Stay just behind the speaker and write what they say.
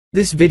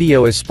This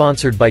video is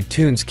sponsored by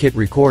TunesKit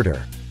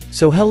Recorder.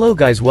 So hello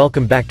guys,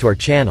 welcome back to our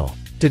channel.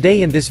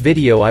 Today in this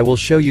video I will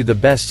show you the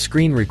best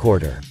screen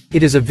recorder.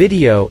 It is a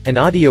video and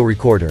audio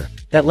recorder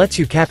that lets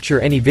you capture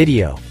any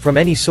video from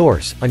any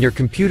source on your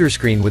computer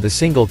screen with a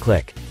single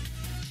click.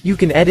 You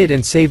can edit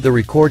and save the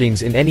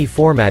recordings in any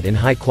format in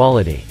high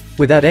quality,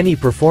 without any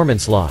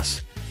performance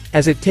loss,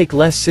 as it takes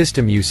less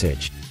system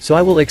usage. So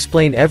I will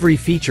explain every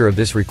feature of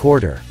this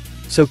recorder.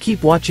 So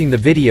keep watching the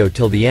video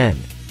till the end.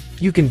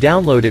 You can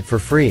download it for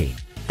free.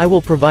 I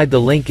will provide the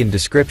link in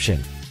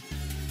description.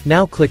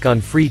 Now click on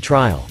free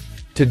trial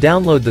to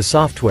download the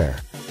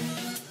software.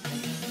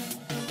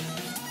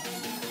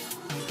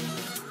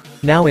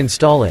 Now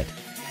install it.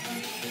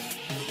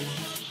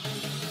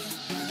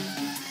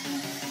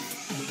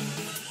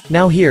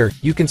 Now here,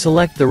 you can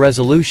select the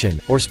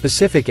resolution or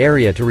specific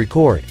area to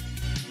record.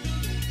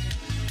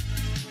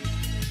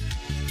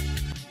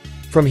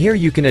 From here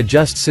you can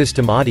adjust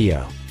system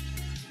audio.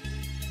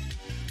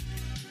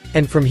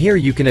 And from here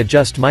you can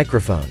adjust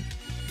microphone.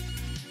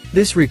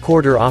 This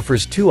recorder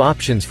offers two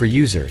options for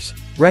users: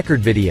 record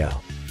video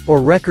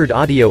or record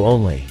audio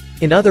only.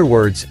 In other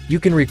words, you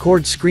can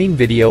record screen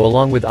video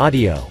along with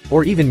audio,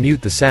 or even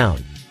mute the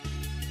sound.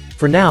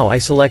 For now I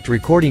select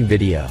recording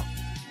video.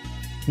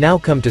 Now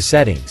come to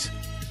settings.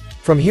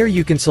 From here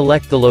you can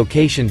select the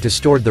location to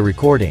store the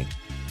recording.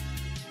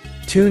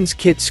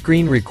 TunesKit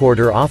Screen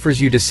Recorder offers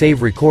you to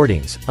save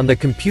recordings on the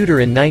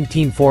computer in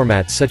 19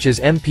 formats such as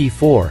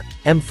MP4,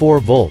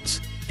 M4 volts,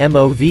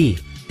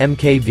 MOV,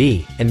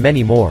 MKV, and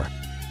many more.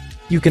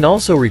 You can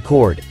also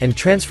record and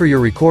transfer your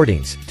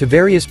recordings to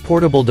various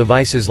portable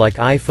devices like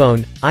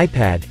iPhone,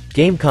 iPad,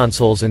 game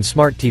consoles and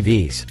smart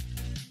TVs.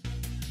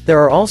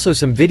 There are also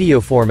some video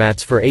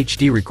formats for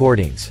HD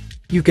recordings.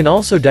 You can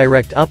also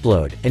direct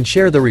upload and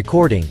share the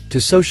recording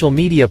to social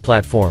media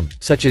platform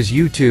such as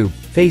YouTube,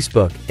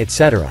 Facebook,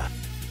 etc.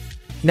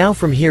 Now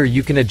from here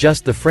you can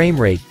adjust the frame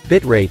rate,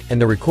 bitrate, and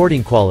the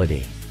recording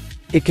quality.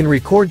 It can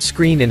record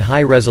screen in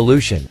high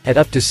resolution at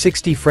up to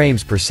 60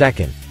 frames per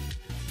second.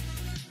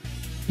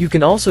 You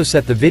can also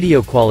set the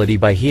video quality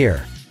by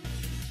here.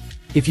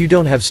 If you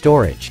don't have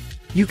storage,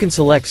 you can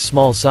select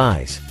small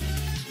size.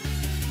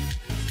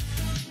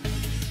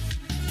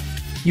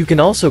 You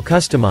can also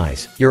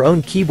customize your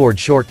own keyboard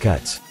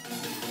shortcuts.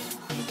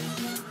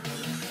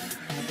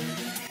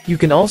 You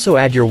can also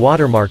add your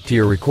watermark to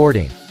your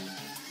recording.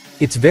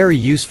 It's very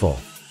useful,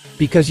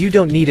 because you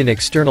don't need an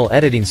external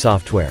editing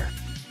software.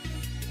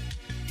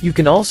 You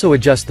can also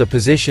adjust the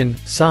position,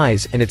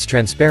 size, and its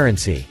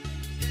transparency.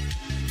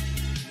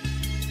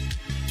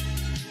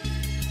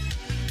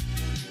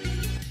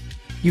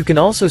 You can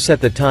also set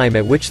the time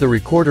at which the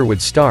recorder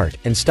would start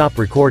and stop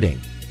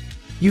recording.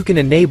 You can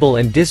enable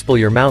and display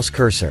your mouse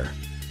cursor.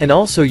 And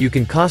also you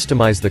can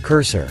customize the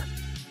cursor.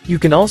 You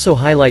can also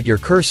highlight your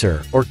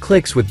cursor or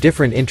clicks with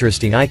different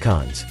interesting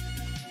icons.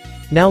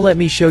 Now let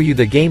me show you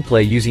the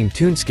gameplay using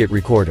TunesKit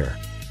Recorder.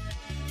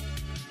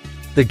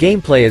 The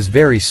gameplay is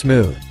very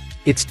smooth.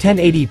 It's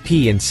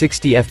 1080p and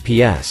 60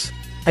 FPS.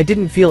 I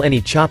didn't feel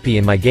any choppy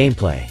in my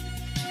gameplay.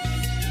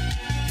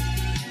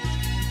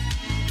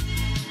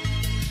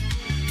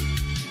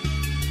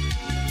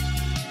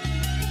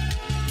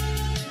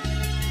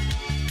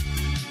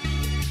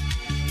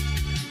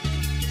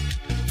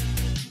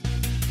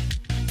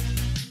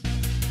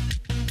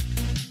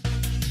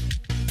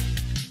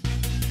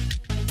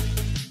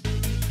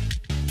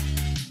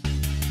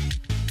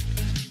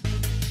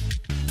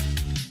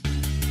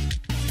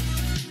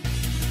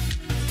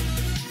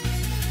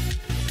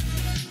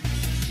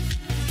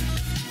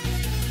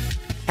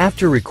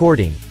 After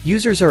recording,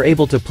 users are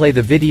able to play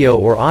the video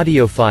or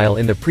audio file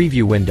in the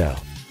preview window.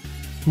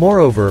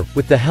 Moreover,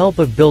 with the help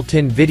of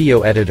built-in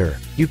video editor,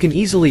 you can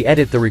easily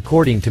edit the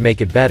recording to make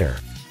it better.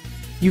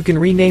 You can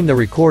rename the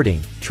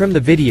recording, trim the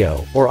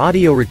video or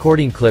audio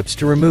recording clips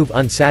to remove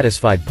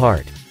unsatisfied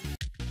part.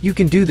 You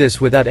can do this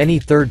without any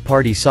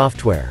third-party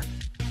software.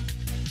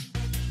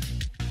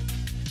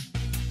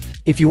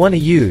 If you want to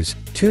use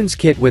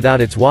TunesKit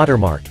without its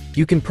watermark,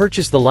 you can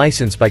purchase the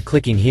license by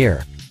clicking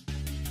here.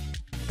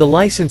 The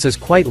license is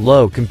quite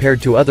low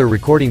compared to other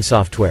recording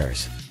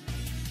softwares.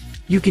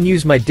 You can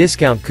use my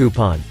discount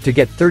coupon to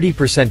get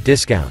 30%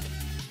 discount.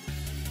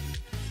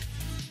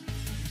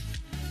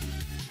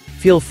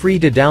 Feel free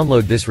to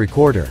download this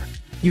recorder.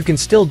 You can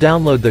still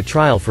download the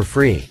trial for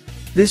free.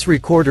 This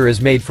recorder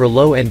is made for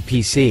low-end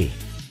PC.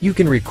 You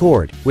can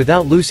record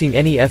without losing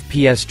any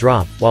FPS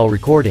drop while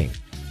recording.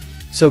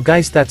 So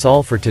guys, that's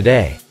all for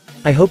today.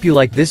 I hope you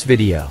like this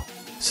video.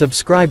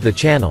 Subscribe the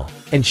channel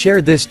and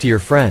share this to your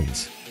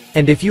friends.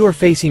 And if you are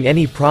facing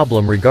any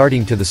problem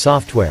regarding to the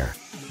software,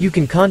 you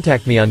can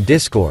contact me on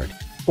Discord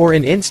or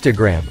in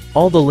Instagram,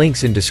 all the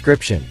links in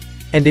description.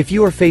 And if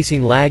you are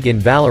facing lag in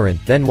Valorant,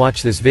 then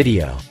watch this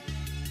video.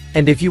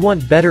 And if you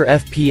want better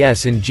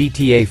FPS in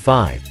GTA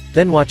 5,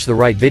 then watch the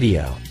right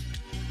video.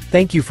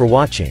 Thank you for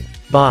watching.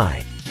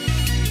 Bye.